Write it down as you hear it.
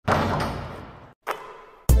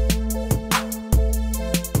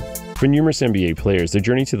For numerous NBA players, their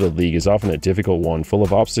journey to the league is often a difficult one, full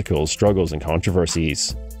of obstacles, struggles, and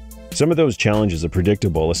controversies. Some of those challenges are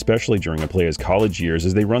predictable, especially during a player's college years,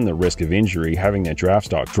 as they run the risk of injury, having their draft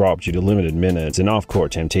stock drop due to limited minutes and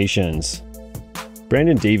off-court temptations.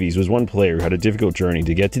 Brandon Davies was one player who had a difficult journey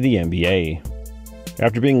to get to the NBA.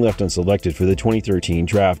 After being left unselected for the 2013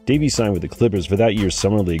 draft, Davies signed with the Clippers for that year's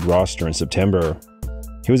Summer League roster in September.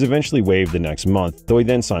 He was eventually waived the next month, though he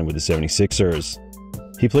then signed with the 76ers.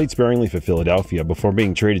 He played sparingly for Philadelphia before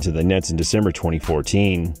being traded to the Nets in December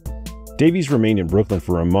 2014. Davies remained in Brooklyn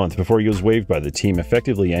for a month before he was waived by the team,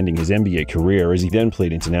 effectively ending his NBA career, as he then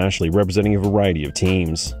played internationally, representing a variety of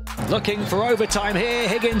teams. Looking for overtime here,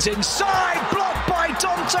 Higgins inside, blocked by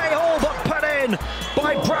Dante Hall, but put in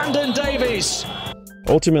by Brandon Davies.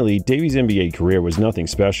 Ultimately, Davies' NBA career was nothing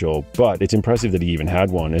special, but it's impressive that he even had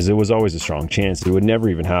one, as there was always a strong chance that it would never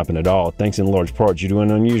even happen at all, thanks in large part due to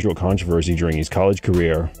an unusual controversy during his college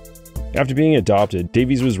career. After being adopted,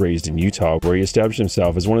 Davies was raised in Utah, where he established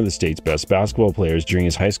himself as one of the state's best basketball players during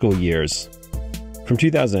his high school years. From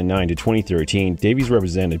 2009 to 2013, Davies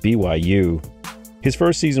represented BYU. His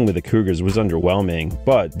first season with the Cougars was underwhelming,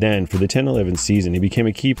 but then for the 10-11 season he became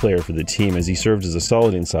a key player for the team as he served as a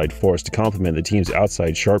solid inside force to complement the team's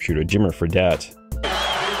outside sharpshooter Jimmer Fredette.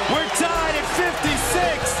 We're tied at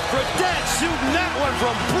 56. Fredette shooting that one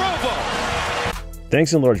from Provo.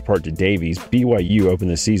 Thanks in large part to Davies, BYU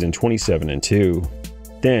opened the season 27-2.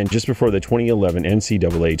 Then, just before the 2011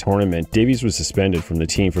 NCAA tournament, Davies was suspended from the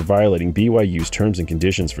team for violating BYU's terms and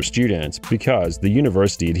conditions for students because the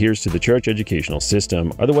university adheres to the church educational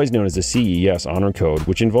system, otherwise known as the CES Honor Code,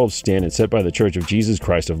 which involves standards set by the Church of Jesus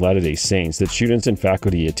Christ of Latter-day Saints that students and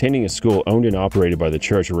faculty attending a school owned and operated by the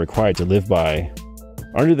church are required to live by.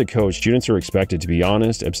 Under the code, students are expected to be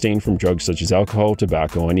honest, abstain from drugs such as alcohol,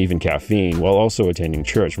 tobacco, and even caffeine, while also attending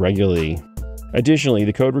church regularly. Additionally,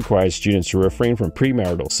 the code requires students to refrain from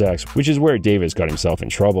premarital sex, which is where Davis got himself in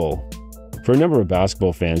trouble. For a number of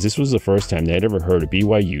basketball fans, this was the first time they had ever heard of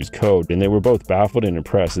BYU's code, and they were both baffled and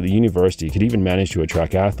impressed that the university could even manage to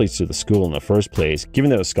attract athletes to the school in the first place, given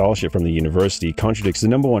that a scholarship from the university contradicts the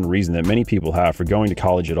 #1 reason that many people have for going to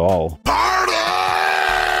college at all.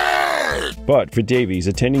 But for Davies,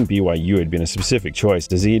 attending BYU had been a specific choice,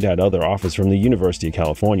 as he had had other offers from the University of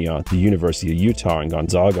California, the University of Utah, and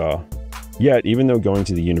Gonzaga. Yet, even though going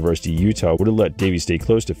to the University of Utah would have let Davies stay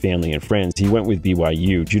close to family and friends, he went with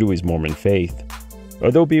BYU due to his Mormon faith.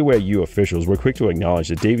 Although BYU officials were quick to acknowledge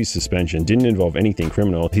that Davies' suspension didn't involve anything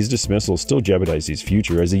criminal, his dismissal still jeopardized his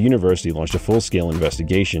future as the university launched a full-scale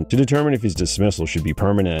investigation to determine if his dismissal should be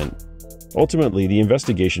permanent. Ultimately, the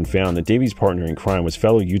investigation found that Davies' partner in crime was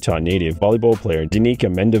fellow Utah native volleyball player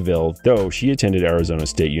Danica Mendeville, though she attended Arizona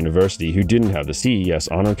State University, who didn't have the CES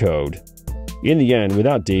Honor Code. In the end,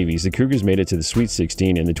 without Davies, the Cougars made it to the Sweet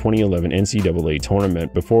 16 in the 2011 NCAA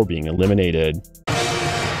tournament before being eliminated.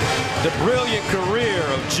 The brilliant career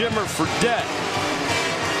of Jimmer Fredette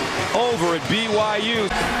over at BYU.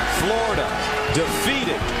 Florida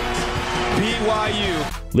defeated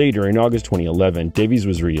BYU. Later, in August 2011, Davies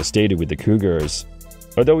was reinstated with the Cougars.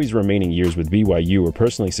 Although his remaining years with BYU were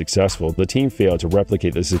personally successful, the team failed to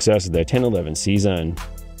replicate the success of their 10-11 season.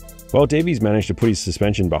 While Davies managed to put his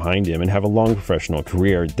suspension behind him and have a long professional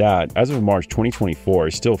career that, as of March 2024,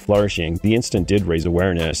 is still flourishing, the incident did raise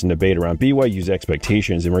awareness and debate around BYU's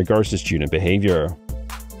expectations in regards to student behavior.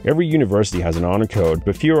 Every university has an honor code,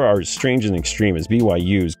 but fewer are as strange and extreme as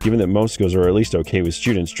BYU's, given that most schools are at least okay with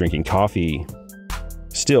students drinking coffee.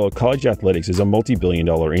 Still, college athletics is a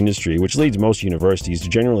multi-billion-dollar industry, which leads most universities to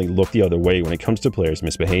generally look the other way when it comes to players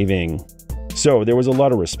misbehaving. So, there was a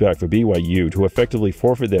lot of respect for BYU to effectively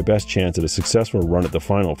forfeit their best chance at a successful run at the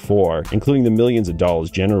Final Four, including the millions of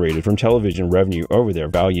dollars generated from television revenue over their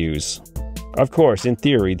values. Of course, in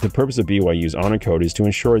theory, the purpose of BYU's honor code is to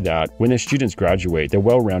ensure that, when their students graduate, they're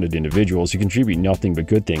well-rounded individuals who contribute nothing but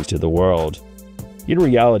good things to the world. In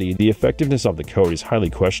reality, the effectiveness of the code is highly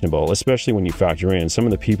questionable, especially when you factor in some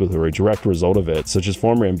of the people who are a direct result of it, such as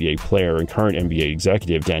former NBA player and current NBA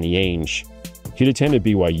executive Danny Ainge. He'd attended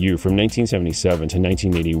BYU from 1977 to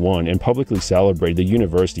 1981 and publicly celebrated the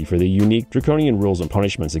university for their unique draconian rules and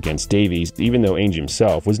punishments against Davies, even though Ainge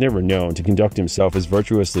himself was never known to conduct himself as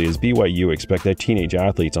virtuously as BYU expect their teenage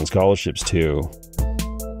athletes on scholarships to.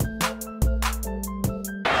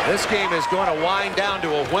 This game is going to wind down to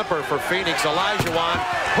a whimper for Phoenix. Olajuwon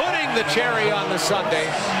putting the cherry on the sundae.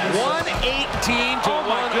 118 to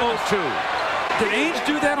 102. Did Ainge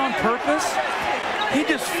do that on purpose? He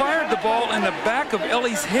just fired the ball in the back of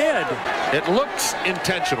Ellie's head. It looks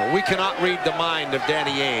intentional. We cannot read the mind of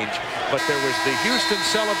Danny Ainge, but there was the Houston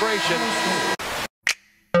celebration.